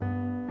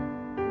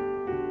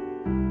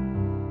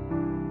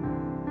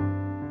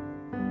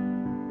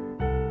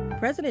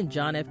President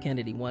John F.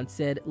 Kennedy once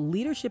said,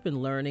 leadership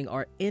and learning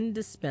are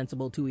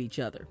indispensable to each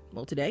other.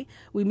 Well, today,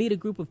 we meet a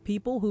group of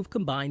people who've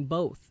combined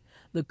both.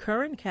 The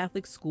Curran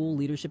Catholic School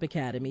Leadership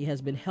Academy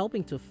has been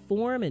helping to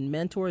form and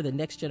mentor the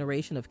next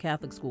generation of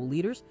Catholic school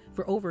leaders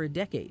for over a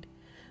decade.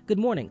 Good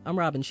morning, I'm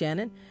Robin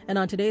Shannon, and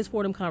on today's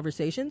Fordham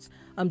Conversations,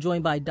 I'm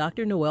joined by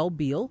Dr. Noelle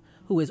Beal,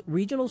 who is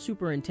Regional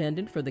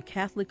Superintendent for the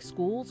Catholic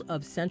Schools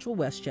of Central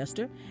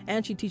Westchester,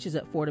 and she teaches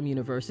at Fordham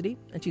University,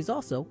 and she's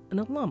also an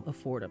alum of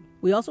Fordham.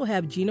 We also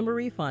have Gina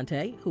Marie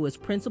Fonte, who is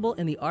Principal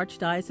in the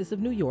Archdiocese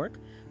of New York,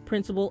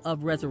 Principal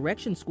of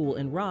Resurrection School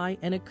in Rye,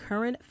 and a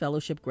current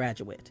fellowship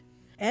graduate.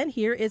 And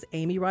here is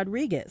Amy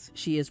Rodriguez.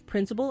 She is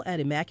Principal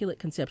at Immaculate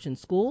Conception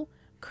School,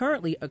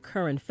 currently a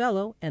Curran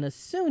Fellow, and a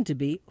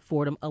soon-to-be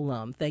Fordham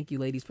alum. Thank you,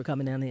 ladies, for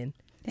coming on in.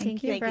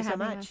 Thank you so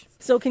much. Us.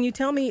 So can you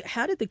tell me,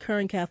 how did the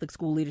Curran Catholic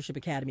School Leadership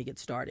Academy get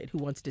started? Who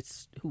wants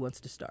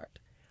to start?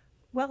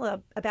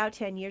 Well, about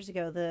 10 years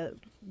ago, the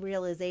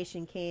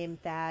realization came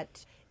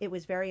that it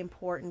was very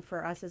important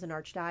for us as an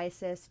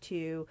archdiocese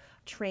to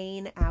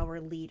train our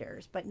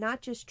leaders, but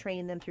not just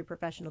train them through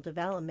professional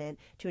development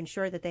to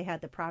ensure that they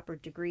had the proper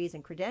degrees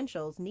and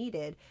credentials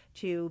needed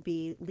to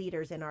be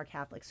leaders in our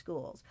Catholic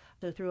schools.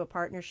 So through a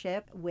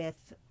partnership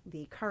with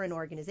the Curran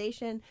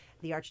organization,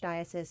 the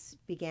archdiocese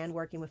began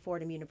working with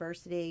Fordham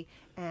University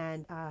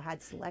and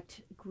had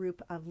select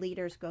group of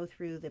leaders go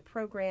through the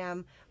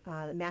program,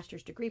 the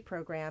master's degree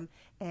program,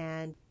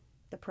 and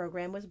the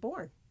program was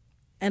born.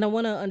 And I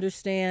want to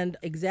understand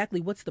exactly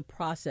what's the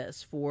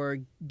process for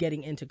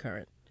getting into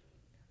Curran.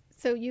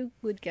 So you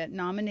would get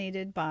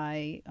nominated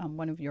by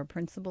one of your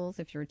principals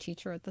if you're a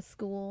teacher at the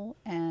school,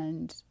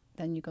 and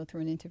then you go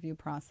through an interview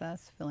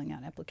process, filling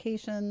out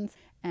applications,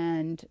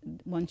 and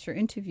once you're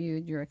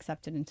interviewed, you're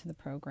accepted into the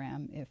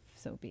program, if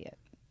so be it.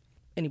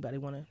 Anybody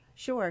want to?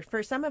 Sure.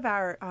 For some of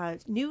our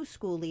new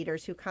school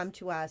leaders who come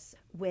to us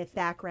with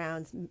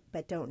backgrounds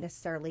but don't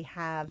necessarily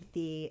have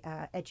the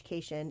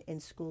education in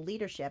school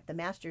leadership, the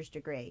master's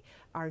degree,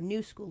 our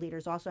new school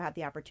leaders also have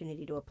the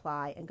opportunity to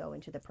apply and go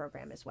into the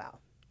program as well.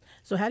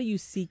 So how do you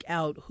seek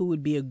out who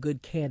would be a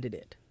good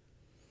candidate?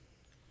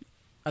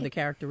 Are the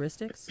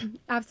characteristics?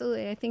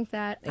 Absolutely. I think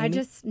that Amy? I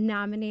just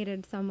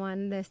nominated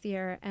someone this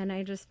year, and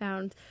I just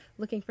found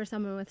looking for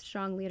someone with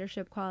strong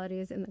leadership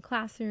qualities in the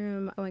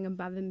classroom, going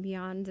above and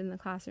beyond in the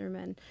classroom,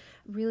 and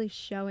really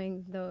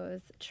showing those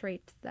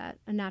traits that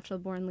a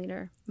natural-born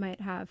leader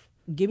might have.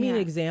 Give me an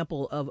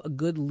example of a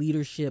good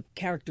leadership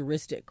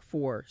characteristic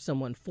for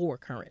someone for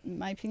Curran. In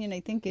my opinion, I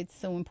think it's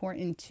so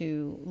important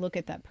to look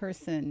at that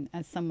person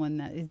as someone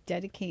that is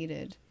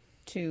dedicated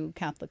to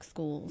Catholic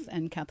schools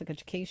and Catholic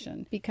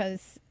education,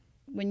 because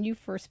when you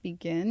first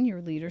begin your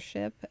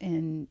leadership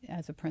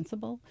as a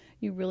principal,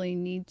 you really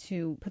need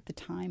to put the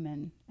time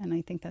in, and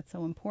I think that's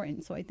so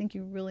important. So I think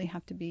you really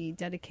have to be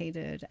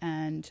dedicated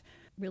and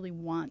really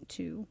want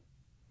to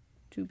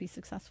be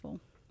successful.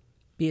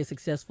 Be a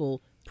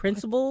successful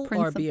principal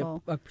or be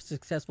a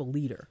successful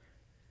leader?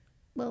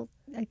 Well,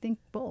 I think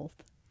both.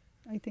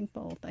 I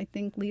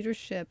think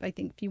leadership, I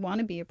think if you want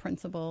to be a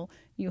principal,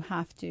 you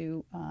have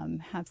to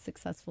have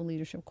successful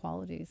leadership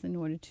qualities in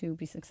order to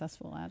be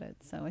successful at it.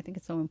 So I think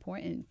it's so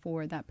important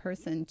for that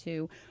person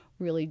to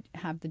really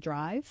have the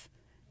drive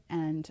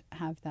and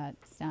have that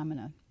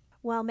stamina.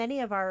 While many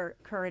of our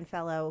Curran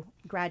Fellow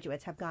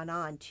graduates have gone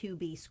on to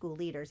be school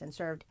leaders and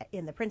served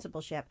in the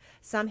principalship,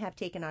 some have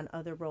taken on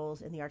other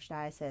roles in the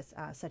Archdiocese,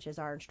 such as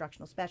our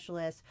instructional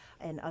specialists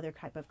and other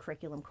type of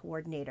curriculum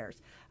coordinators.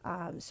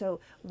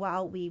 So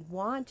while we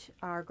want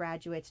our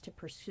graduates to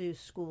pursue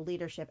school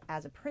leadership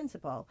as a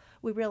principal,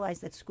 we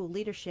realize that school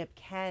leadership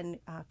can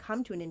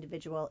come to an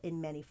individual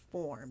in many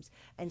forms.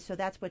 And so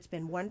that's what's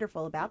been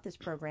wonderful about this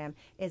program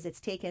is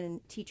it's taken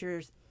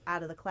teachers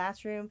out of the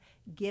classroom,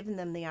 given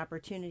them the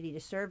opportunity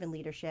to serve in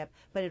leadership,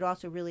 but it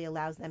also really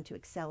allows them to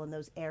excel in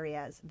those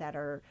areas that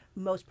are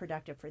most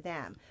productive for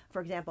them.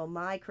 For example,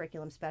 my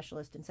curriculum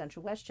specialist in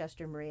Central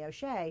Westchester, Marie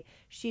O'Shea,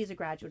 she's a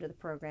graduate of the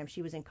program.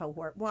 She was in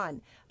cohort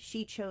 1.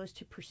 She chose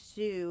to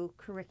pursue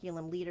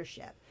curriculum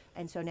leadership.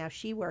 And so now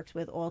she works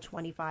with all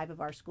 25 of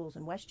our schools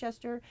in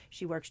Westchester.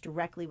 She works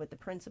directly with the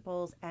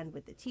principals and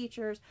with the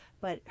teachers,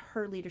 but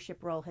her leadership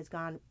role has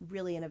gone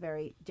really in a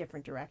very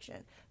different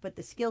direction. But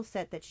the skill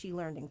set that she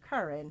learned in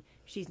Curran,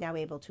 she's now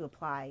able to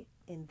apply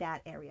in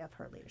that area of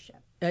her leadership.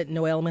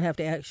 Noelle, I'm going to have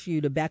to ask you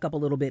to back up a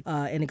little bit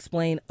and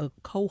explain a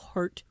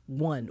cohort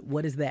 1.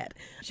 What is that?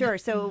 Sure.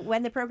 So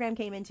when the program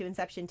came into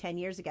inception 10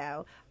 years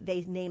ago,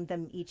 they named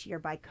them each year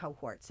by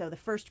cohort. So the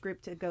first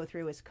group to go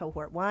through is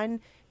cohort 1.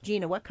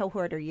 Gina, what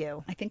cohort are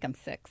you? I think I'm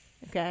 6.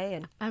 Okay.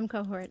 And I'm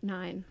cohort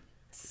 9.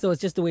 So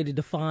it's just a way to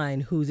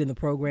define who's in the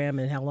program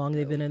and how long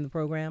they've been in the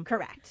program?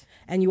 Correct.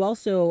 And you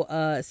also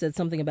said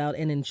something about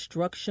an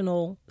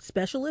instructional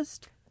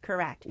specialist?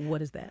 Correct.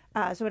 What is that?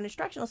 So an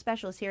instructional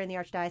specialist here in the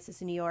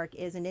Archdiocese of New York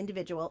is an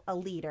individual, a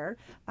leader,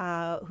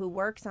 who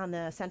works on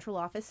the central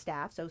office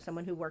staff, so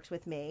someone who works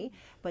with me,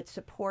 but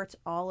supports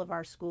all of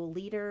our school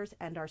leaders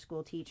and our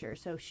school teachers.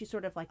 So she's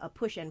sort of like a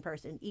push-in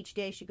person. Each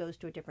day she goes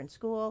to a different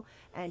school,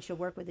 and she'll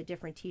work with a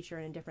different teacher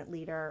and a different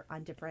leader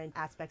on different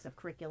aspects of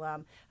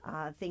curriculum,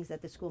 things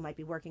that the school might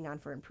be working on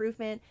for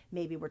improvement.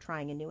 Maybe we're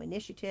trying a new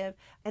initiative.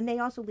 And they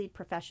also lead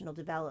professional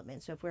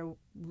development. So if we're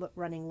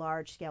running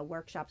large-scale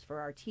workshops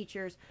for our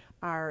teachers,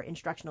 our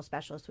instructional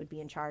specialists would be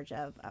in charge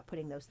of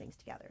putting those things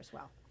together as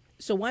well.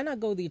 So why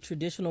not go the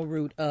traditional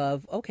route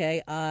of,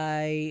 okay,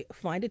 I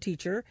find a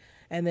teacher,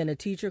 and then a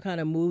teacher kind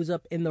of moves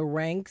up in the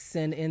ranks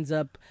and ends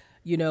up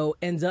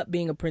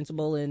being a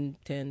principal in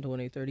 10,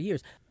 20, 30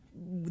 years.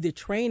 The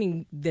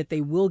training that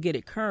they will get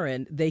at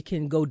Curran, they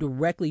can go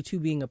directly to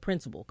being a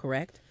principal,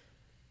 correct?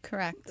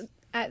 Correct.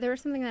 There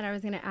was something that I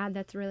was going to add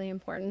that's really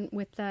important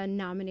with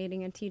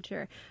nominating a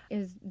teacher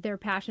is their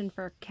passion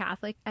for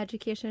Catholic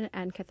education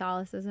and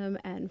Catholicism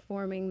and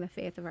forming the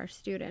faith of our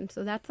students.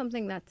 So that's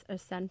something that's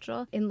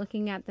essential. In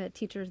looking at the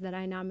teachers that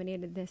I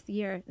nominated this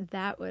year,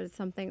 that was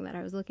something that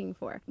I was looking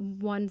for.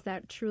 Ones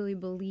that truly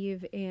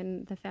believe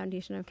in the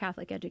foundation of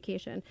Catholic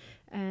education.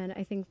 And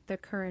I think the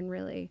Curran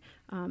really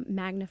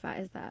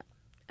magnifies that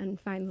and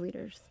finds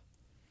leaders.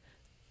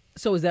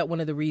 So is that one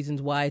of the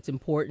reasons why it's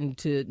important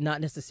to not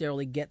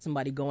necessarily get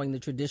somebody going the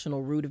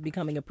traditional route of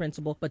becoming a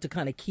principal, but to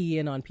kind of key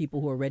in on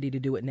people who are ready to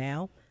do it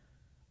now?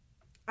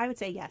 I would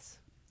say yes.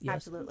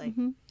 Absolutely.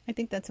 Mm-hmm. I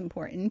think that's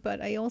important.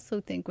 But I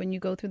also think when you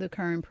go through the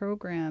Curran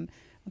program,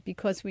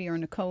 because we are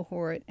in a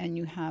cohort and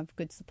you have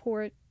good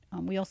support,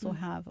 we also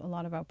have a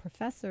lot of our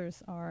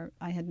professors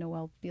I had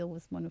Noelle Beal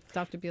was one of,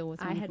 Dr. Beal was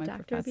one of my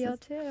professors. I had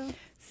Dr. Beal too.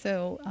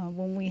 So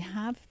when we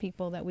have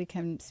people that we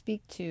can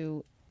speak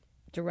to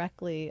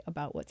directly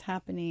about what's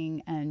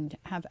happening and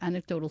have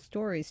anecdotal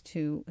stories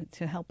to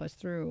help us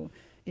through,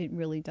 it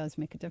really does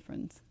make a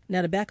difference.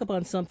 Now, to back up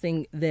on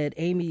something that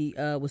Amy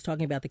was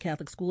talking about, the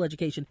Catholic school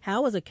education,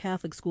 how is a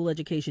Catholic school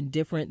education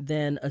different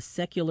than a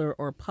secular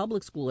or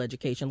public school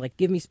education? Like,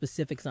 give me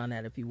specifics on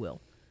that, if you will.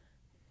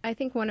 I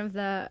think one of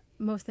the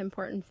most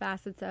important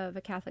facets of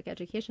a Catholic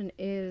education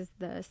is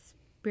the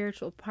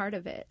spiritual part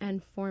of it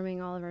and forming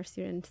all of our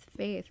students'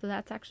 faith. So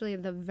that's actually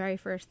the very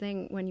first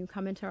thing when you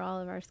come into all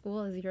of our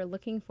schools you're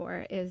looking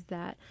for is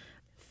that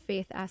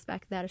faith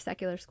aspect that a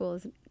secular school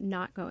is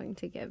not going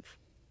to give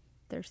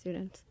their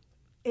students.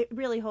 It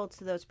really holds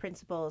to those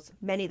principles,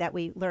 many that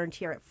we learned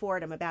here at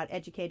Fordham about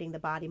educating the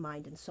body,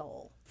 mind, and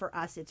soul. For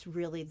us, it's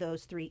really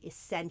those three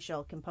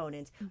essential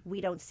components.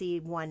 We don't see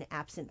one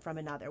absent from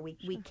another. We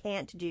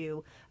can't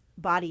do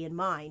body and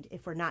mind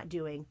if we're not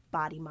doing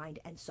body, mind,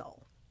 and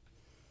soul.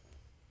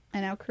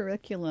 And our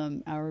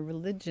curriculum, our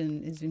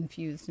religion is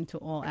infused into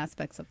all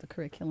aspects of the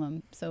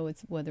curriculum. So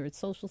it's whether it's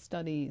social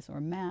studies or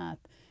math,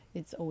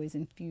 it's always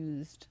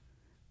infused.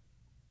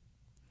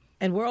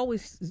 And we're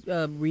always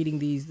reading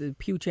these. The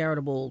Pew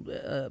Charitable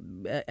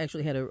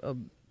actually had a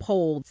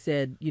poll that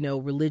said,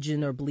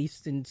 religion or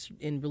beliefs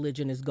in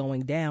religion is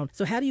going down.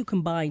 So how do you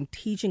combine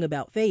teaching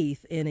about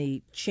faith in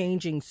a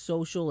changing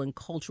social and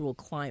cultural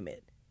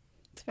climate?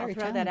 It's very I'll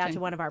throw that out to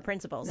one of our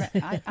principals.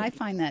 I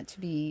find that to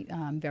be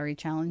very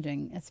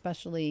challenging,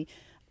 especially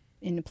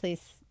in a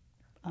place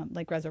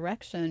like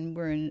Resurrection.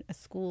 We're in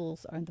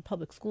schools, or the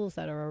public schools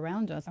that are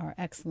around us are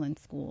excellent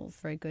schools,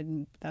 very good.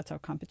 And that's our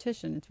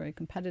competition. It's very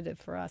competitive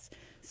for us.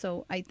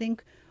 So I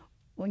think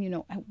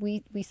when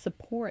we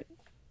support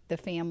the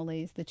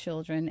families, the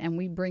children, and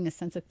we bring a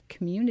sense of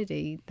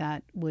community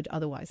that would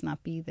otherwise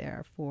not be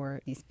there for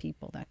these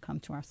people that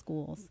come to our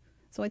schools.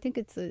 So I think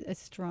it's a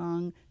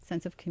strong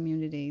sense of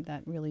community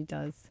that really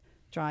does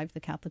drive the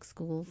Catholic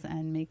schools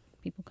and make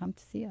people come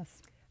to see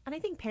us. And I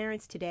think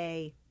parents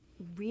today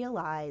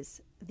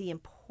realize the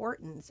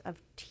importance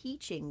of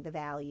teaching the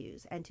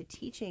values and to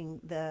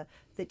teaching the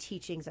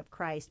teachings of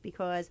Christ,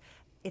 because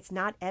it's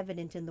not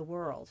evident in the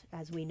world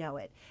as we know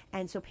it.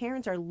 And so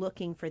parents are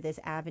looking for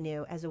this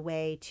avenue as a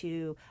way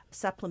to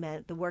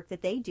supplement the work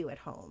that they do at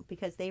home,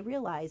 because they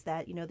realize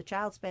that, the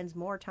child spends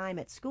more time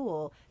at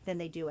school than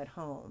they do at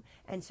home.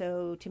 And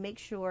so to make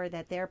sure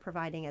that they're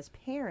providing as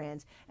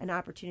parents an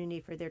opportunity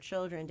for their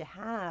children to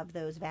have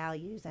those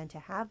values and to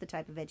have the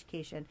type of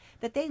education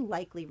that they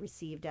likely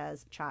received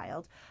as a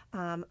child,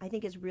 I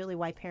think is really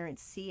why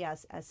parents see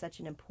us as such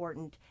an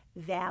important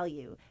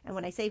value. And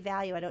when I say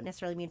value, I don't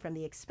necessarily mean from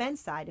the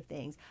expense side of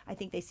things. I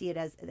think they see it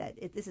as that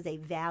this is a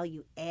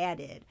value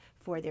added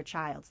for their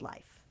child's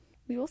life.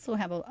 We also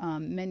have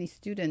many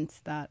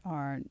students that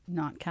are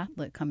not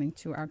Catholic coming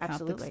to our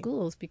Catholic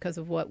schools because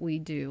of what we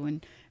do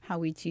and how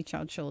we teach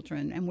our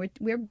children. And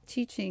we're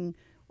teaching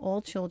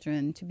all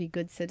children to be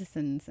good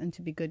citizens and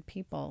to be good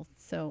people.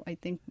 So I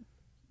think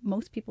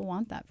most people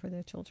want that for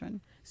their children.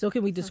 So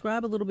can we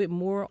describe a little bit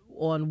more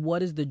on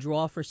what is the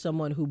draw for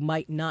someone who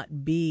might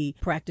not be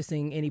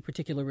practicing any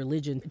particular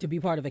religion to be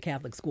part of a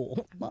Catholic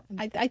school? Well,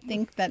 I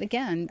think that,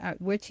 again,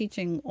 we're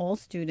teaching all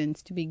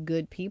students to be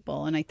good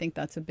people, and I think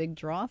that's a big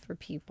draw for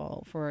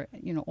people, for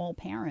all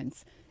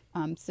parents,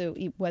 So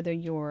whether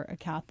you're a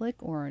Catholic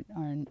or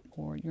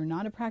you're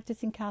not a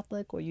practicing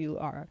Catholic, or you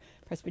are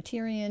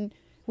Presbyterian,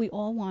 we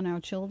all want our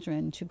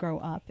children to grow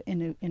up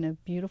in a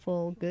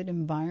beautiful, good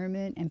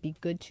environment and be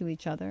good to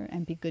each other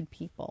and be good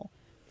people.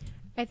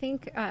 I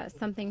think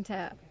something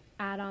to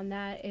add on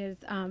that is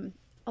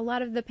a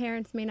lot of the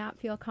parents may not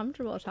feel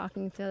comfortable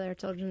talking to their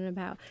children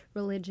about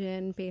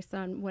religion based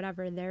on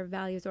whatever their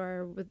values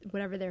or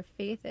whatever their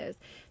faith is.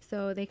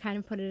 So they kind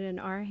of put it in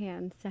our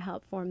hands to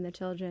help form the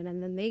children,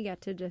 and then they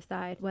get to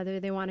decide whether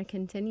they want to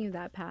continue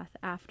that path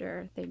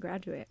after they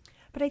graduate.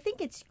 But I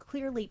think it's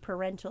clearly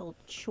parental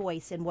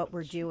choice in what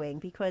we're doing,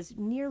 because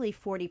nearly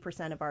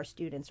 40% of our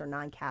students are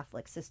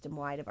non-Catholic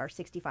system-wide, of our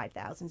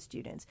 65,000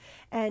 students.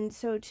 And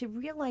so to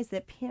realize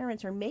that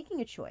parents are making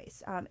a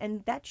choice,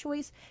 and that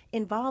choice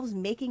involves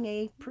making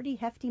a pretty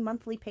hefty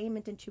monthly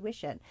payment in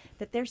tuition,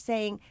 that they're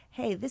saying,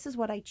 hey, this is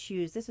what I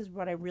choose. This is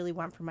what I really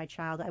want for my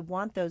child. I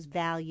want those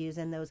values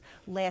and those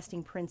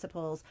lasting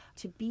principles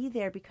to be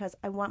there because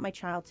I want my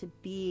child to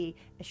be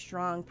a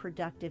strong,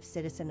 productive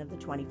citizen of the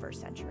 21st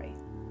century.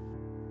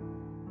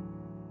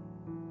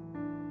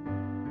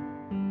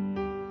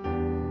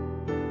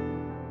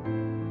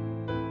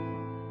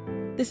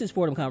 This is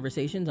Fordham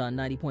Conversations on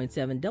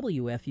 90.7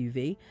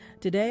 WFUV.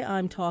 Today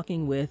I'm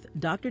talking with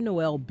Dr.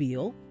 Noelle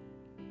Beal,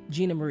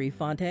 Gina Marie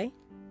Fonte,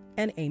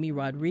 and Amy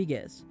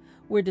Rodriguez.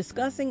 We're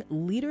discussing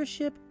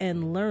leadership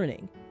and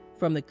learning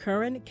from the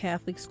Curran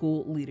Catholic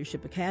School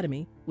Leadership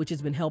Academy, which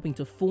has been helping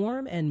to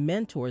form and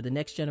mentor the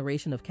next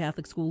generation of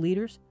Catholic school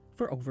leaders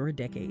for over a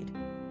decade.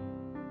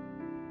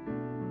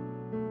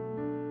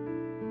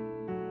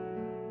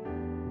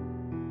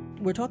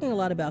 We're talking a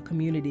lot about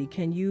community.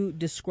 Can you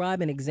describe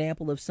an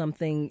example of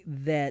something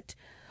that,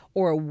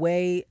 or a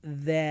way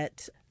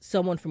that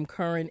someone from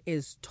Curran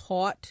is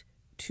taught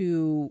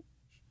to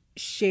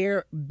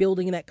share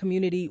building that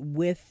community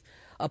with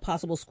a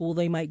possible school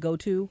they might go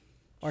to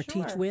or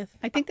Sure. teach with?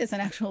 I think there's an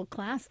actual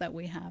class that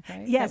we have,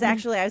 right? Yes,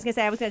 actually, I was going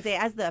to say,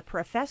 as the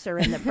professor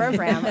in the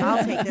program,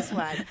 I'll take this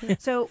one.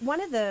 So one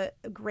of the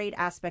great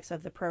aspects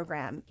of the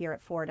program here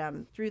at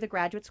Fordham, through the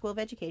Graduate School of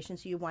Education,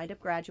 so you wind up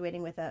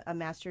graduating with a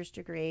master's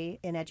degree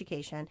in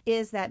education,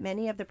 is that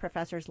many of the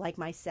professors, like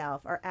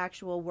myself, are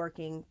actual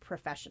working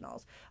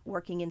professionals,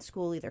 working in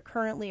school either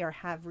currently or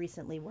have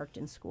recently worked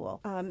in school.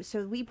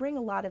 So we bring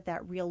a lot of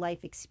that real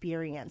life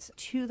experience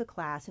to the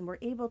class, and we're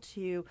able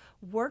to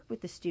work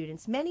with the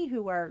students, many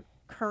who are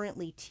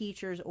currently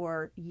teachers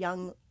or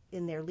young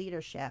in their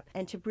leadership,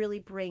 and to really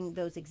bring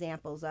those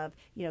examples of,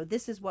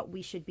 this is what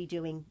we should be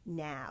doing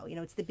now.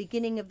 It's the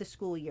beginning of the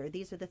school year.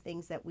 These are the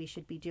things that we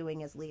should be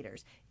doing as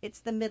leaders. It's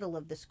the middle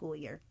of the school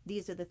year.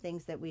 These are the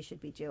things that we should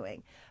be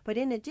doing. But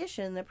in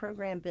addition, the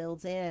program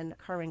builds in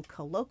Curran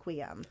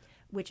Colloquium,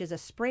 which is a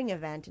spring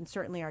event, and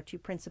certainly our two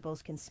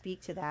principals can speak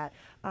to that,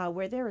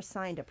 where they're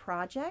assigned a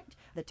project.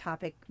 The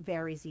topic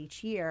varies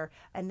each year,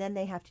 and then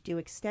they have to do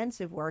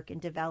extensive work in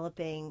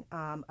developing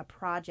a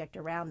project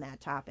around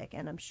that topic.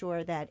 And I'm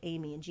sure that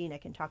Amy and Gina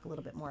can talk a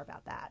little bit more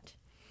about that.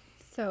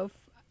 So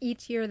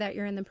each year that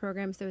you're in the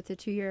program, so it's a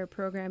 2-year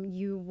program,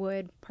 you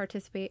would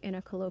participate in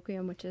a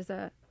colloquium, which is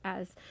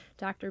as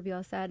Dr.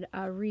 Beal said,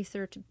 a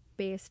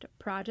research-based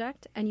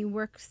project, and you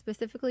work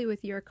specifically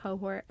with your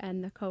cohort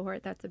and the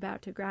cohort that's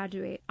about to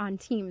graduate on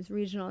teams,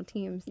 regional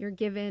teams. You're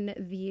given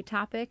the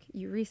topic,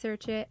 you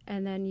research it,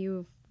 and then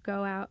you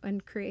go out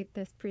and create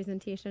this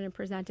presentation and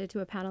present it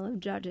to a panel of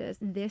judges.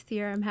 This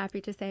year, I'm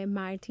happy to say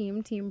my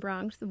team, Team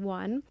Bronx,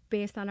 won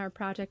based on our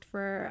project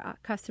for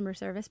customer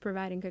service,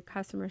 providing good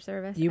customer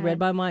service. You read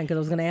my mind because I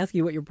was going to ask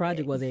you what your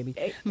project was, Amy.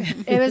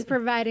 It was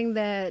providing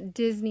the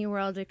Disney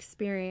World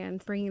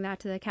experience, bringing that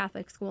to the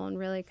Catholic school and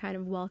really kind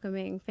of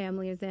welcoming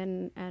families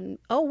in. And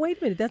Oh, wait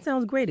a minute. That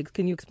sounds great.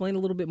 Can you explain a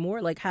little bit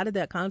more? Like, how did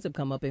that concept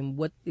come up and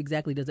what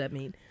exactly does that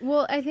mean?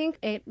 Well, I think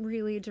it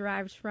really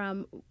derives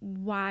from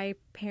why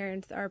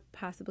parents are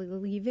possibly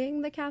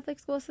leaving the Catholic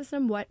school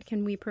system. What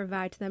can we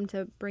provide to them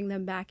to bring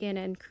them back in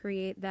and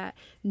create that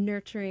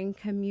nurturing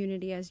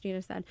community, as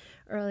Gina said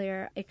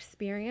earlier,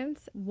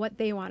 experience what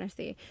they want to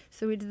see.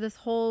 So we did this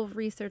whole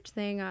research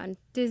thing on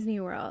Disney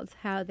World,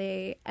 how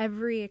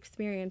every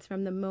experience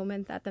from the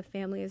moment that the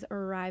families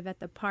arrive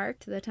at the park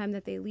to the time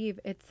that they leave,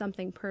 it's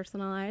something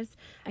personalized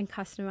and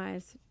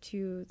customized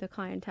to the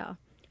clientele.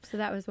 So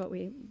that was what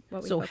we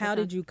So how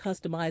did you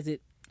customize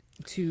it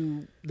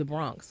to the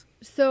Bronx?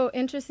 So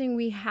interesting,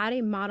 we had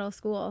a model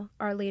school,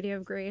 Our Lady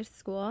of Grace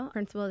School.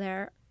 Principal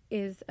there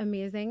is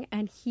amazing,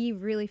 and he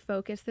really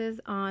focuses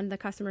on the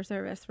customer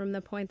service from the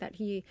point that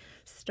he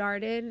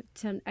started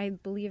to, I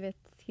believe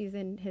he's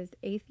in his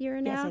 8th year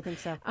now. Yes, I think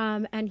so.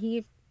 And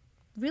he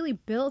really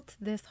built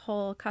this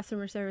whole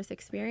customer service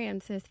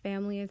experience. His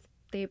families,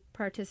 they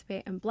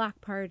participate in block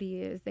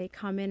parties, they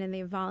come in and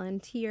they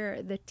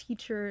volunteer. The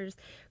teachers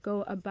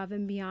go above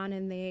and beyond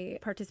and they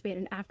participate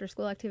in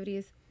after-school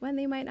activities when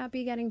they might not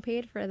be getting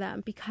paid for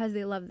them because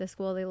they love the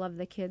school, they love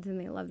the kids,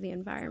 and they love the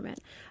environment.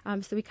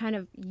 So we kind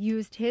of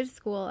used his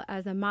school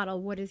as a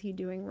model. What is he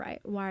doing right?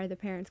 Why are the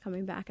parents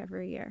coming back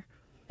every year?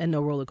 And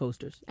no roller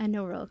coasters. And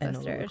no roller And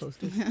coasters. no roller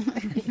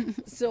coasters.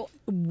 So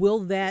will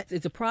that,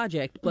 it's a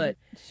project, but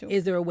Sure.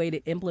 is there a way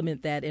to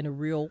implement that in a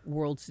real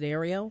world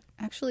scenario?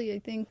 Actually, I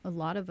think a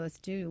lot of us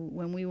do.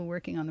 When we were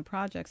working on the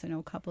projects, I know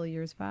a couple of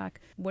years back,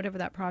 whatever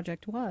that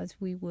project was,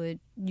 we would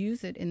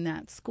use it in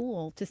that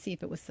school to see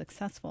if it was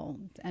successful.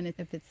 And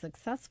if it's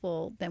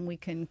successful, then we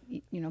can,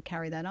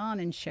 carry that on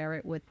and share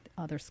it with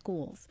other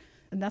schools.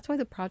 And that's why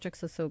the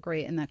projects are so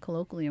great. And that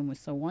colloquium was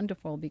so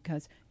wonderful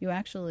because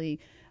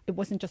it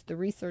wasn't just the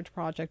research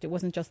project, it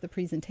wasn't just the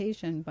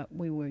presentation, but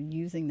we were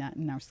using that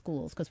in our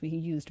schools because we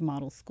used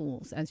model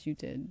schools, as you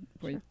did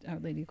with Our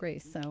Lady of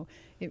Grace. So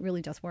it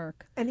really does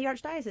work. And the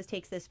Archdiocese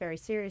takes this very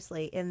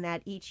seriously in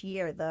that each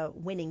year the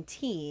winning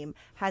team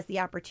has the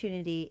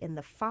opportunity in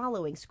the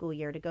following school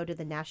year to go to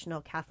the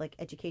National Catholic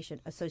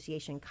Education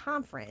Association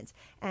Conference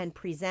and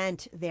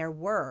present their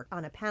work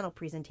on a panel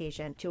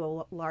presentation to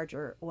a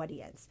larger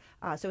audience.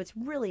 So it's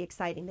really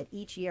exciting that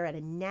each year at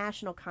a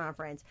national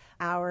conference,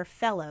 our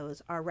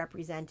fellows are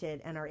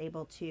represented and are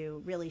able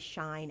to really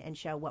shine and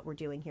show what we're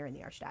doing here in the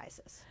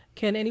Archdiocese.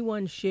 Can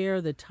anyone share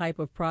the type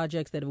of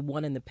projects that have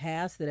won in the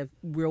past that have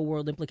real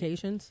world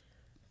implications?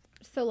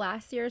 So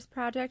last year's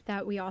project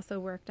that we also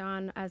worked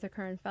on as a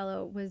current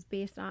fellow was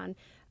based on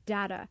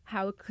data.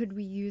 How could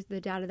we use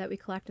the data that we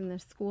collect in the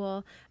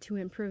school to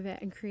improve it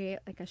and create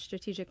like a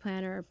strategic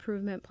plan or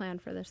improvement plan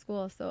for the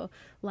school? So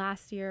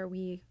last year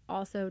we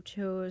also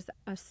chose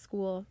a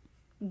school.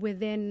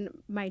 Within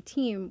my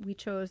team, we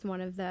chose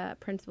one of the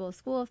principal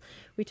schools.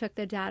 We took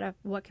the data.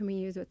 What can we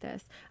use with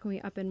this? Can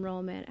we up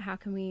enrollment? How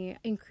can we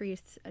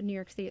increase New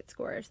York State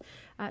scores?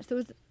 So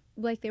it's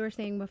like they were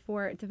saying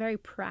before, it's very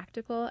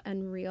practical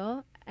and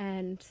real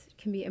and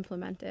can be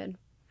implemented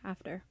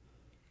after.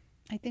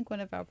 I think one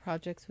of our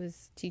projects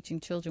was teaching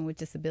children with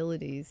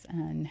disabilities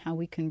and how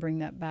we can bring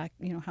that back,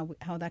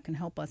 how that can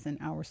help us in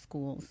our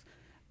schools.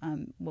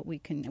 What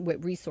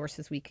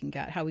resources we can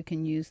get, how we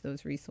can use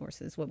those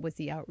resources, what was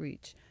the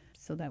outreach,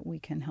 so that we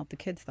can help the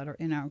kids that are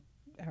in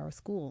our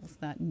schools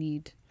that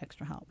need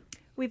extra help.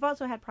 We've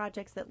also had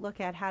projects that look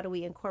at how do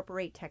we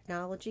incorporate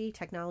technology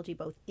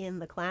both in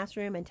the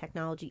classroom and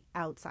technology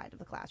outside of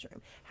the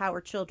classroom. How are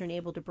children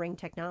able to bring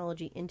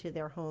technology into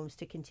their homes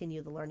to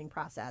continue the learning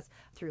process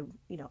through,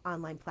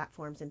 online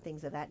platforms and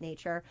things of that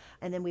nature.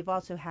 And then we've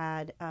also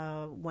had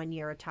 1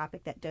 year a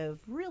topic that dove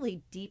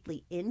really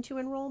deeply into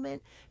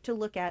enrollment to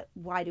look at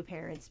why do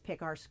parents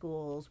pick our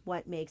schools,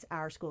 what makes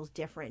our schools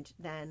different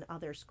than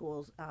other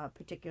schools,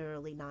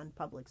 particularly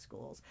non-public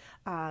schools.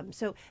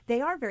 So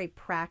they are very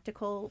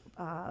practical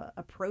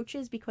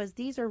approaches because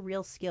these are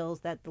real skills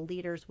that the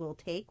leaders will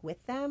take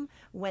with them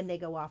when they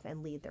go off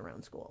and lead their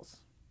own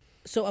schools.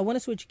 So I want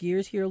to switch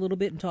gears here a little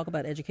bit and talk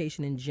about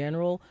education in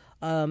general.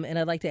 And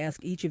I'd like to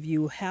ask each of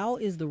you, how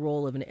is the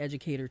role of an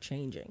educator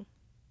changing?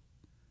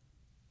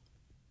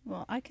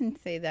 Well, I can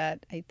say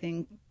that I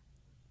think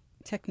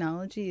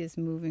technology is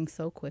moving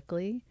so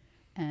quickly,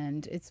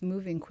 and it's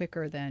moving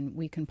quicker than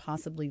we can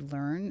possibly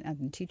learn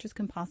and teachers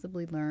can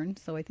possibly learn.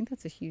 So I think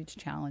that's a huge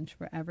challenge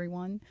for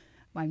everyone.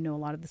 I know a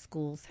lot of the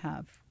schools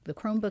have the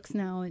Chromebooks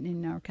now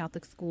in our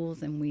Catholic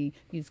schools, and we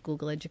use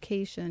Google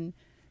Education.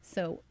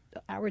 So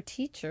our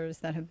teachers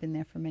that have been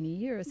there for many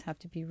years have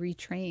to be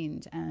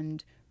retrained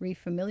and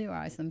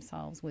refamiliarize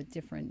themselves with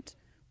different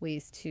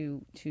ways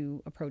to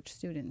approach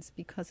students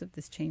because of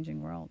this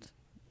changing world.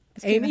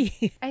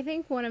 Amy? I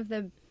think one of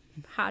the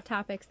hot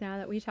topics now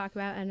that we talk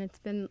about, and it's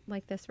been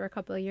like this for a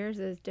couple of years,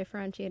 is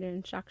differentiated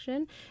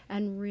instruction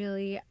and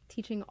really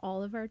teaching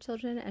all of our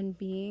children and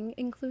being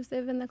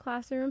inclusive in the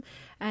classroom.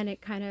 And it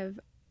kind of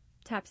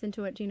taps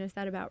into what Gina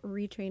said about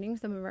retraining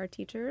some of our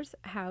teachers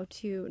how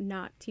to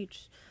not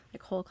teach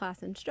like whole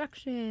class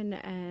instruction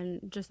and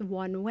just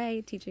one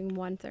way, teaching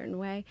one certain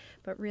way,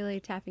 but really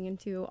tapping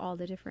into all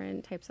the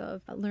different types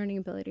of learning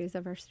abilities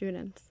of our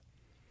students.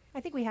 I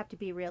think we have to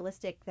be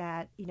realistic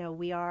that,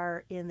 we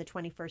are in the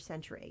 21st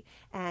century.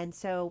 And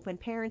so when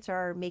parents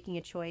are making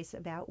a choice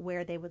about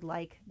where they would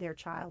like their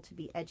child to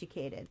be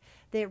educated,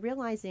 they're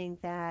realizing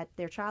that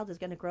their child is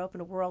going to grow up in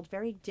a world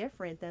very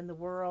different than the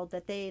world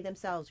that they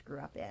themselves grew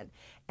up in.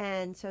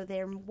 And so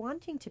they're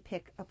wanting to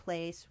pick a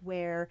place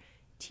where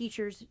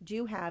teachers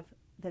do have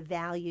the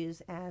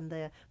values and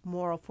the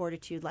moral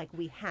fortitude like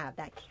we have,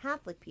 that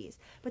Catholic piece.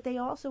 But they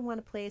also want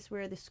a place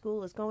where the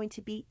school is going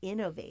to be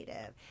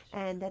innovative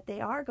and that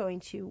they are going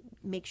to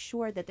make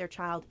sure that their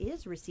child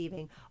is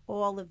receiving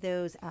all of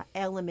those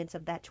elements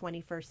of that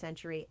 21st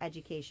century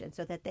education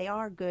so that they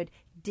are good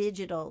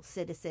digital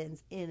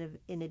citizens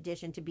in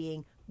addition to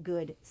being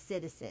good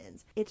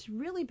citizens. It's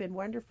really been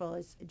wonderful,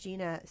 as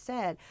Gina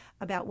said,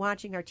 about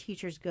watching our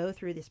teachers go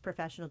through this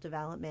professional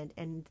development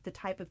and the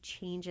type of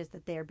changes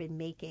that they've been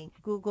making.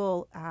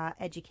 Google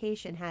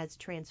Education has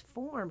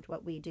transformed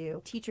what we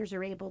do. Teachers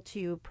are able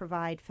to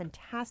provide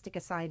fantastic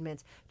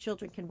assignments.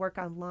 Children can work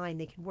online.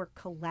 They can work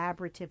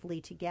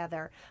collaboratively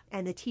together.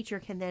 And the teacher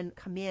can then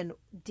come in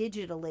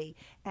digitally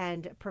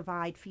and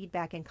provide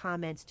feedback and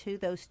comments to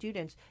those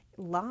students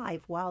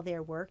live while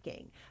they're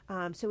working.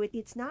 So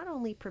it's not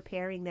only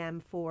preparing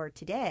them for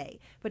today,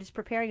 but it's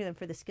preparing them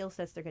for the skill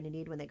sets they're going to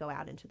need when they go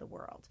out into the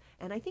world.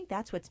 And I think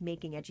that's what's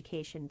making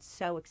education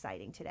so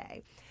exciting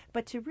today.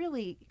 But to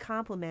really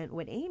complement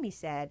what Amy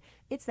said,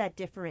 it's that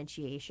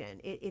differentiation.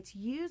 It's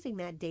using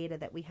that data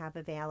that we have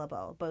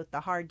available, both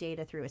the hard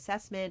data through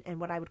assessment and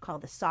what I would call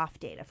the soft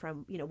data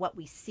from, what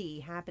we see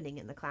happening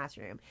in the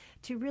classroom,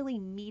 to really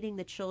meeting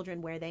the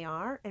children where they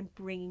are and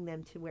bringing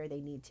them to where they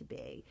need to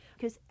be.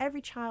 Because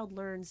every child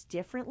learns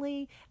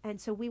differently,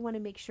 and so we want to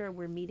make sure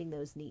we're meeting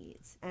those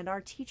needs. And our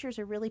teachers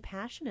are really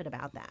passionate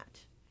about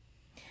that.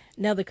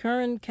 Now, the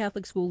Curran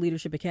Catholic School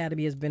Leadership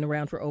Academy has been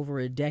around for over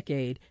a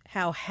decade.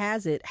 How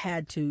has it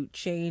had to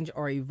change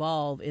or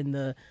evolve in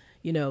the,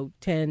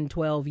 10,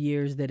 12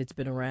 years that it's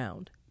been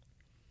around?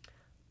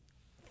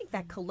 I think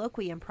that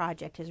colloquium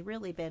project has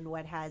really been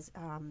what has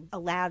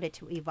allowed it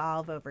to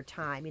evolve over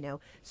time.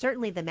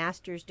 Certainly the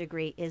master's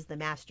degree is the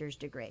master's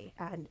degree,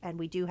 and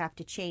we do have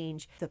to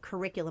change the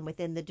curriculum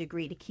within the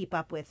degree to keep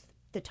up with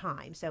the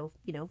time. So,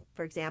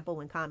 for example,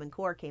 when Common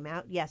Core came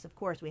out, yes, of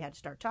course, we had to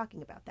start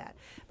talking about that.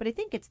 But I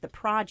think it's the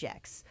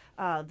projects,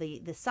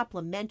 the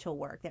supplemental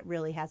work that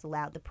really has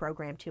allowed the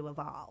program to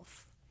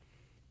evolve.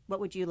 What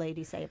would you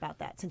ladies say about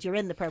that, since you're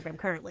in the program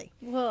currently?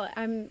 Well,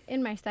 I'm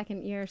in my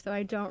second year, so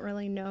I don't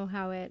really know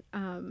how it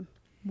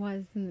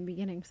was in the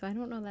beginning. So I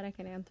don't know that I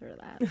can answer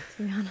that,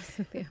 to be honest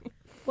with you.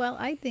 Well,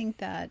 I think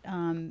that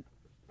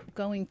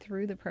going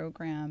through the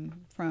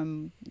program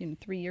from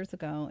 3 years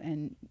ago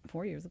and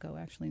 4 years ago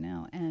actually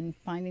now, and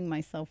finding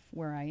myself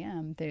where I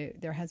am,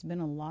 there has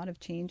been a lot of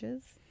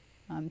changes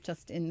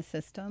just in the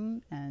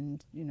system,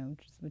 and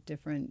just with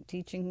different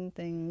teaching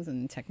things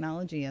and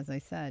technology, as I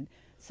said.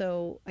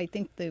 So I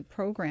think the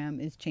program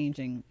is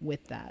changing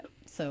with that.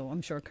 So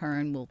I'm sure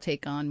Curran will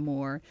take on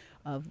more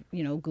of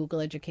Google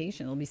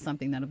Education. It'll be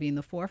something that'll be in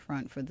the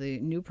forefront for the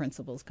new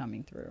principals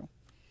coming through.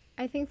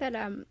 I think that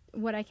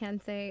what I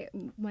can say,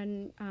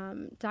 when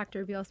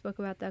Dr. Beal spoke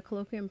about the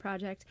colloquium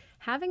project,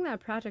 having that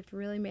project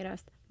really made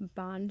us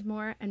bond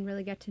more and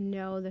really get to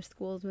know the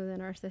schools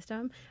within our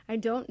system. I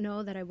don't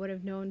know that I would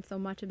have known so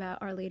much about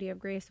Our Lady of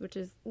Grace, which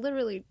is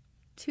literally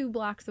 2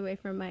 blocks away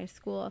from my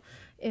school,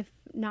 if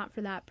not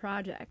for that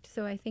project.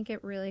 So I think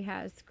it really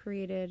has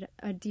created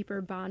a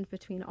deeper bond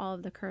between all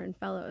of the Curran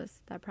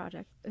fellows, that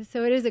project.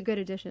 So it is a good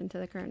addition to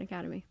the Curran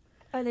Academy.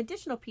 An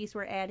additional piece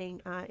we're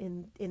adding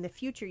in the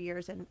future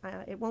years, and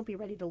it won't be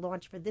ready to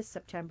launch for this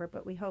September,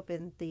 but we hope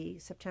in the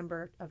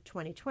September of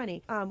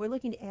 2020, we're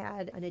looking to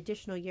add an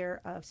additional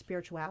year of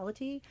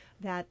spirituality,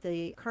 that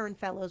the Curran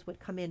Fellows would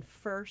come in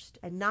first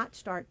and not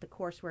start the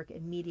coursework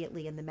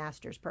immediately in the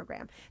master's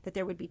program, that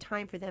there would be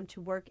time for them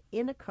to work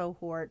in a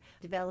cohort,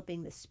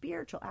 developing the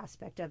spiritual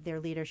aspect of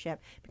their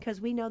leadership, because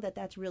we know that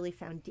that's really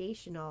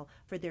foundational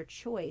for their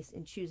choice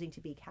in choosing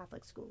to be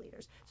Catholic school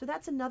leaders. So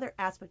that's another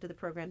aspect of the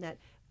program that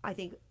I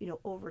think,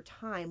 over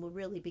time will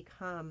really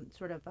become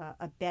sort of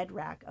a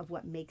bedrock of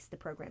what makes the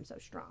program so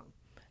strong.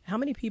 How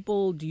many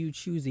people do you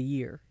choose a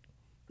year?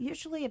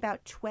 Usually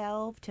about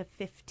 12 to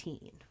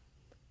 15.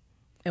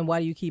 And why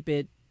do you keep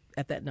it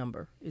at that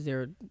number? Is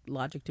there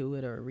logic to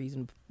it or a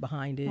reason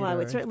behind it? Well, I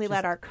would certainly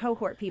let our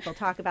cohort people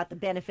talk about the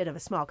benefit of a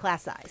small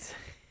class size.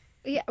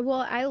 Yeah,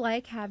 well, I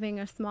like having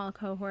a small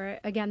cohort.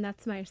 Again,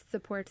 that's my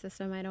support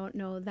system. I don't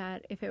know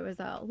that if it was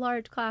a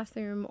large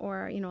classroom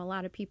or, a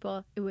lot of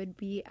people, it would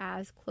be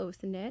as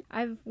close-knit.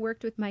 I've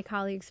worked with my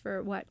colleagues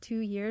for, 2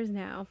 years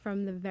now,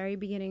 from the very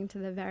beginning to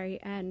the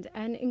very end,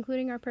 and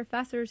including our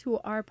professors who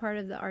are part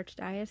of the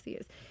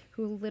Archdiocese,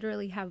 who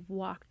literally have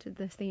walked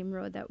the same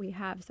road that we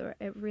have. So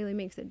it really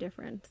makes a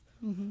difference.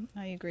 Mm-hmm.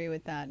 I agree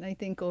with that. And I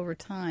think over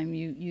time,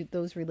 you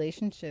those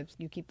relationships,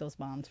 you keep those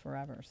bonds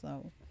forever.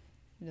 So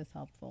it is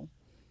helpful.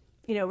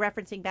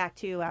 Referencing back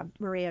to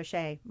Marie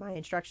O'Shea, my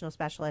instructional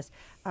specialist,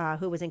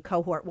 who was in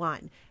cohort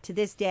 1. To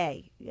this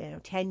day,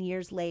 10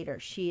 years later,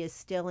 she is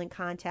still in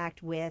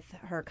contact with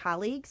her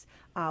colleagues.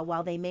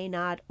 While they may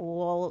not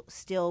all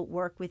still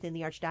work within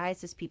the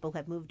Archdiocese, people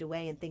have moved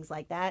away and things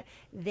like that,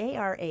 they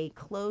are a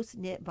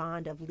close-knit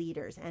bond of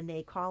leaders, and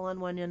they call on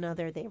one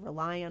another, they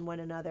rely on one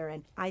another,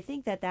 and I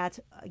think that that's,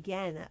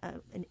 again,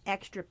 an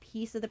extra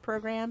piece of the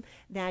program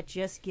that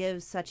just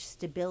gives such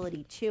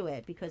stability to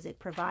it, because it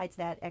provides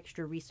that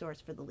extra resource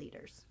for the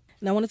leaders.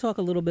 Now, I want to talk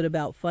a little bit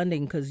about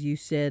funding, because you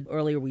said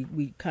earlier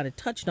we kind of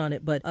touched on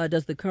it, but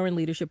does the Curran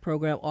Leadership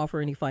Program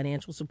offer any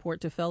financial support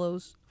to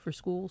fellows for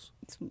schools?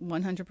 It's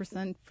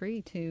 100%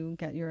 free to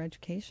get your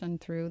education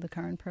through the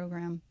Curran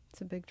program.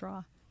 It's a big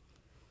draw.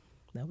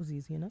 That was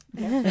easy enough.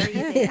 Yeah, very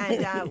easy.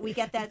 And we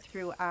get that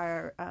through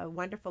our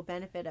wonderful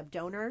benefit of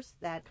donors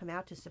that come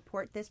out to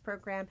support this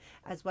program,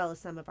 as well as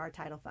some of our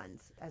title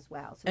funds as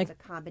well. So it's a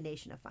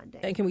combination of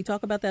funding. And can we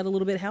talk about that a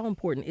little bit? How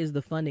important is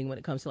the funding when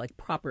it comes to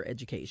proper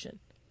education?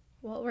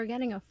 Well, we're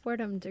getting a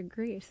Fordham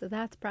degree, so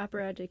that's proper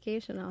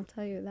education, I'll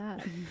tell you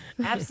that.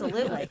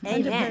 Absolutely.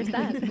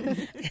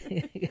 Amen.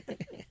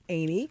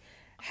 Amy,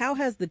 how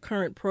has the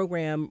current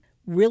program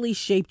really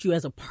shaped you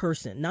as a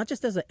person, not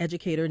just as an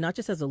educator, not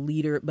just as a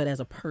leader, but as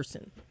a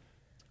person?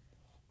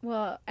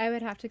 Well, I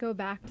would have to go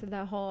back to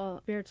the whole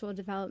spiritual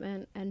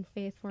development and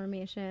faith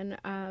formation.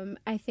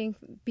 I think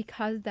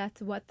because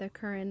that's what the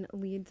Curran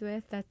leads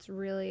with, that's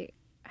really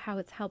how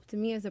it's helped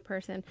me as a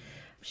person,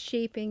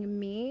 shaping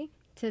me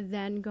to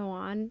then go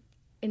on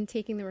and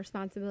taking the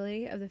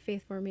responsibility of the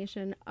faith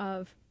formation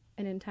of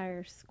an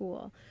entire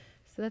school.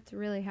 So that's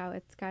really how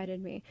it's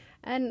guided me.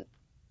 And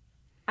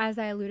as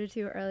I alluded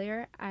to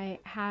earlier, I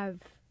have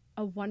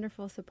a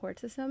wonderful support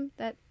system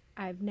that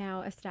I've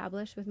now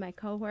established with my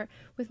cohort,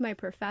 with my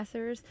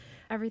professors.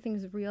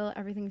 Everything's real,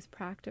 everything's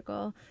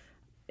practical.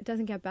 It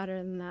doesn't get better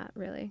than that,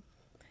 really.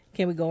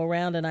 Can we go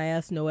around and I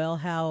ask Noelle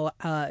how,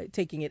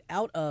 taking it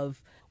out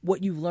of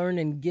what you've learned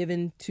and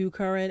given to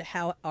Curran,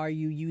 how are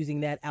you using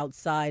that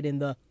outside in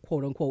the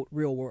quote-unquote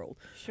real world?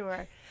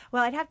 Sure.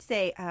 Well, I'd have to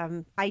say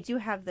I do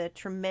have the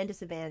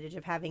tremendous advantage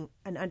of having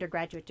an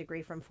undergraduate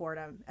degree from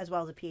Fordham as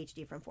well as a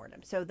PhD from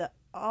Fordham. So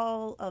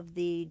all of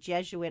the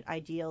Jesuit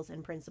ideals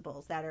and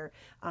principles that are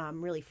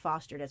really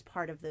fostered as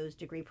part of those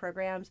degree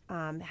programs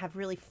have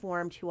really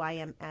formed who I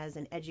am as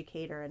an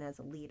educator and as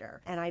a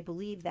leader. And I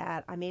believe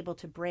that I'm able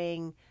to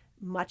bring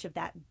much of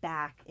that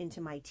back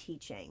into my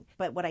teaching.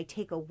 But what I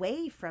take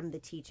away from the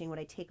teaching, what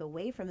I take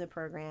away from the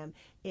program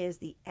is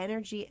the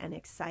energy and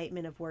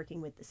excitement of working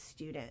with the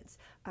students.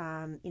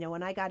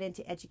 When I got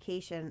into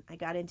education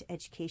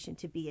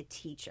to be a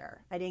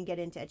teacher. I didn't get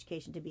into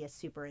education to be a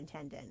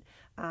superintendent.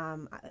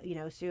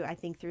 So I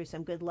think through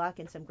some good luck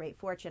and some great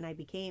fortune, I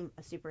became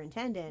a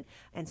superintendent,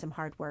 and some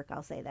hard work,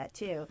 I'll say that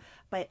too.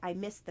 But I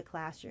missed the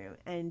classroom,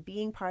 and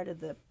being part of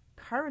the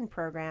Curran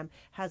program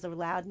has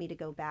allowed me to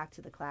go back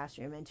to the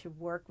classroom and to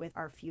work with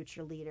our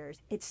future leaders.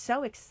 It's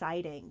so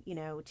exciting,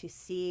 to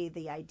see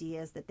the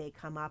ideas that they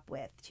come up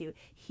with, to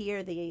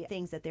hear the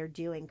things that they're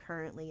doing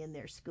currently in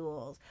their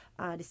schools,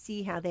 to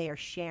see how they are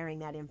sharing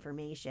that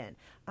information.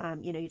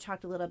 You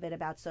talked a little bit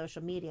about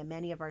social media.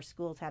 Many of our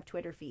schools have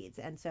Twitter feeds,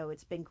 and so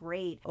it's been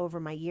great over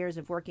my years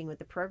of working with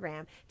the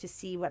program to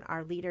see what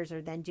our leaders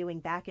are then doing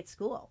back at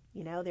school.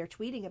 They're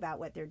tweeting about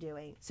what they're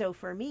doing. So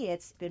for me,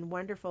 it's been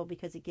wonderful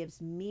because it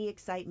gives me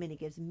excitement, it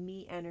gives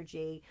me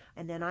energy,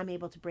 and then I'm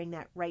able to bring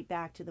that right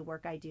back to the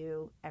work I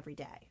do every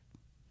day.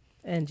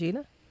 And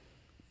Gina?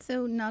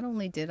 So not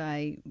only did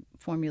I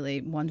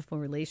formulate wonderful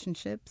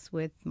relationships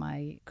with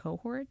my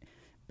cohort,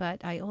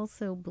 but I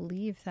also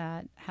believe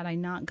that had I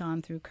not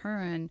gone through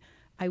Curran,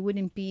 I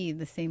wouldn't be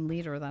the same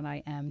leader that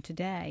I am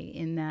today,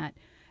 in that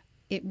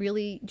it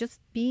really just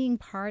being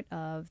part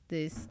of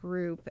this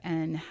group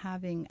and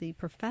having the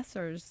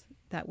professors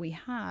that we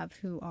have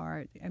who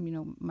are,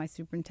 my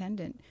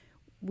superintendent,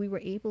 we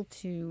were able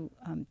to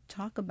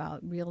talk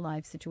about real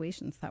life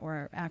situations that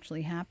were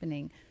actually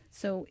happening.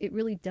 So it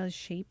really does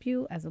shape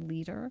you as a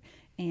leader.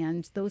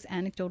 And those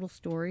anecdotal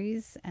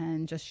stories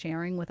and just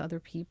sharing with other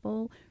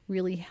people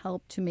really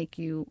help to make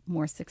you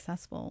more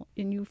successful.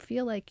 And you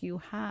feel like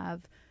you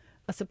have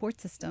a support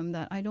system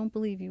that I don't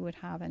believe you would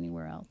have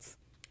anywhere else.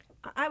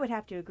 I would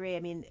have to agree.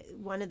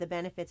 One of the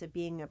benefits of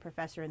being a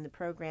professor in the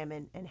program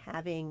and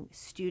having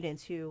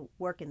students who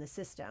work in the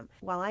system,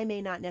 while I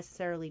may not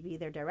necessarily be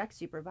their direct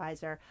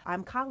supervisor,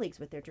 I'm colleagues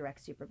with their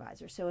direct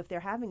supervisor. So if they're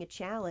having a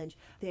challenge,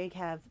 they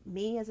have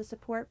me as a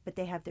support, but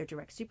they have their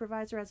direct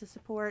supervisor as a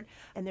support,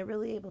 and they're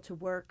really able to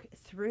work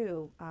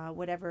through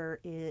whatever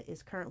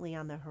is currently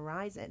on the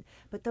horizon.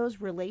 But those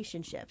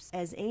relationships,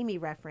 as Amy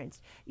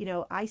referenced,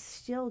 I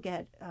still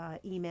get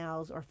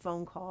emails or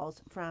phone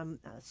calls from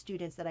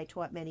students that I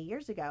taught many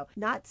years ago,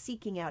 not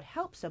seeking out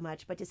help so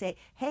much, but to say,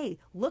 hey,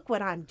 look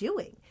what I'm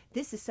doing.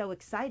 This is so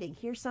exciting.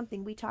 Here's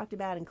something we talked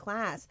about in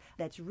class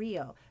that's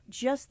real.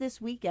 Just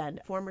this weekend,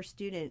 a former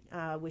student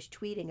was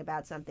tweeting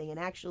about something and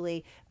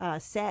actually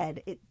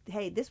said,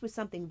 hey, this was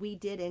something we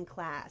did in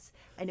class.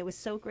 And it was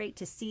so great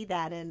to see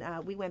that. And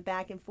we went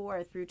back and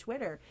forth through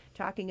Twitter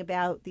talking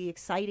about the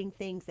exciting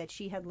things that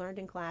she had learned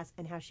in class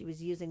and how she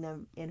was using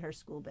them in her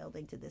school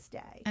building to this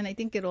day. And I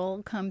think it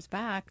all comes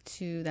back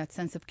to that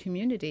sense of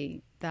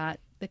community that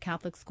the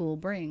Catholic school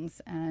brings,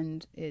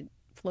 and it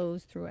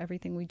flows through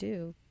everything we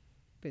do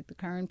with the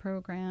Curran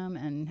program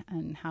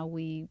and how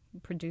we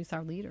produce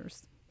our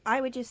leaders. I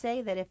would just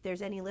say that if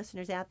there's any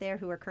listeners out there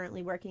who are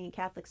currently working in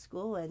Catholic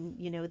school and,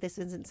 this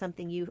isn't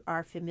something you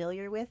are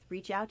familiar with,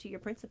 reach out to your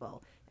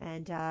principal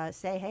and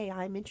say, hey,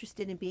 I'm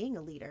interested in being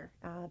a leader.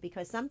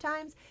 Because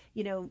sometimes,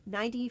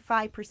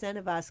 95%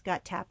 of us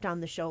got tapped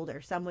on the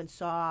shoulder. Someone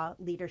saw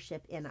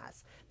leadership in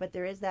us. But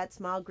there is that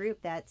small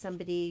group that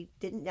somebody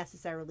didn't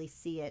necessarily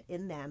see it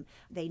in them.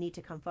 They need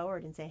to come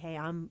forward and say, hey,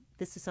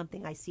 this is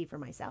something I see for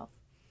myself.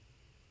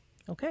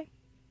 Okay.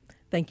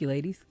 Thank you,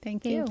 ladies.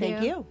 Thank you.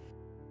 Thank you.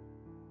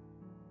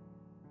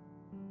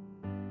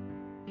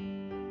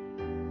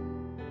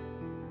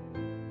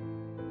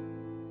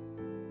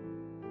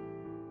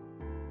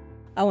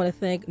 I want to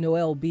thank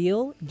Noelle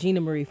Beal,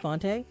 Gina Marie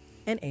Fonte,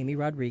 and Amy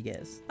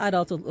Rodriguez. I'd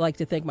also like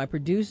to thank my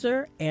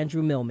producer,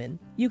 Andrew Millman.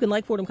 You can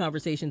like Fordham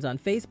Conversations on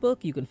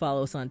Facebook, you can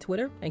follow us on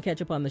Twitter, and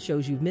catch up on the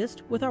shows you've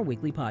missed with our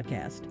weekly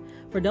podcast.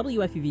 For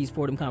WFUV's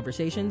Fordham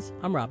Conversations,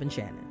 I'm Robin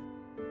Shannon.